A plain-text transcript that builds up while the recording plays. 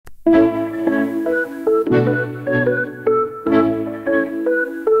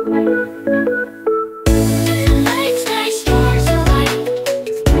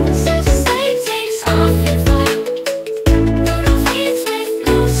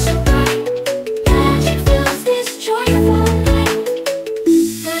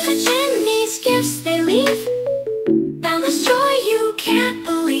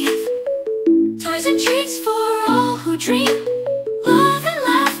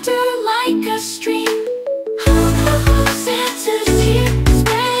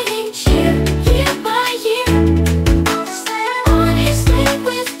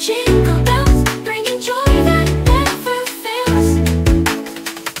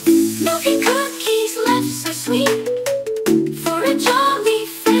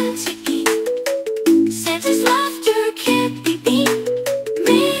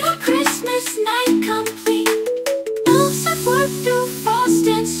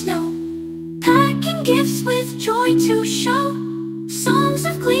Gifts with joy to show, songs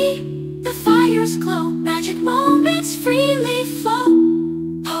of glee, the fires glow, magic moments freely flow.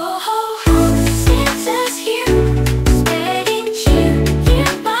 Ho ho ho, Santa's here, spreading cheer,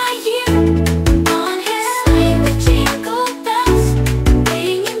 year by year. On his sleigh with jingle bells,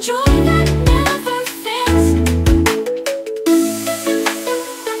 bringing joy that never fails.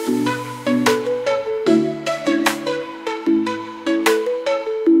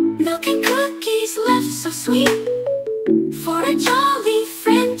 Milk and cookies left so sweet for a jolly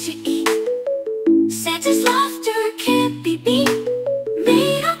friend to eat. Santa's laughter can't be beat,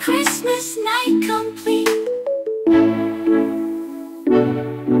 made our Christmas night complete.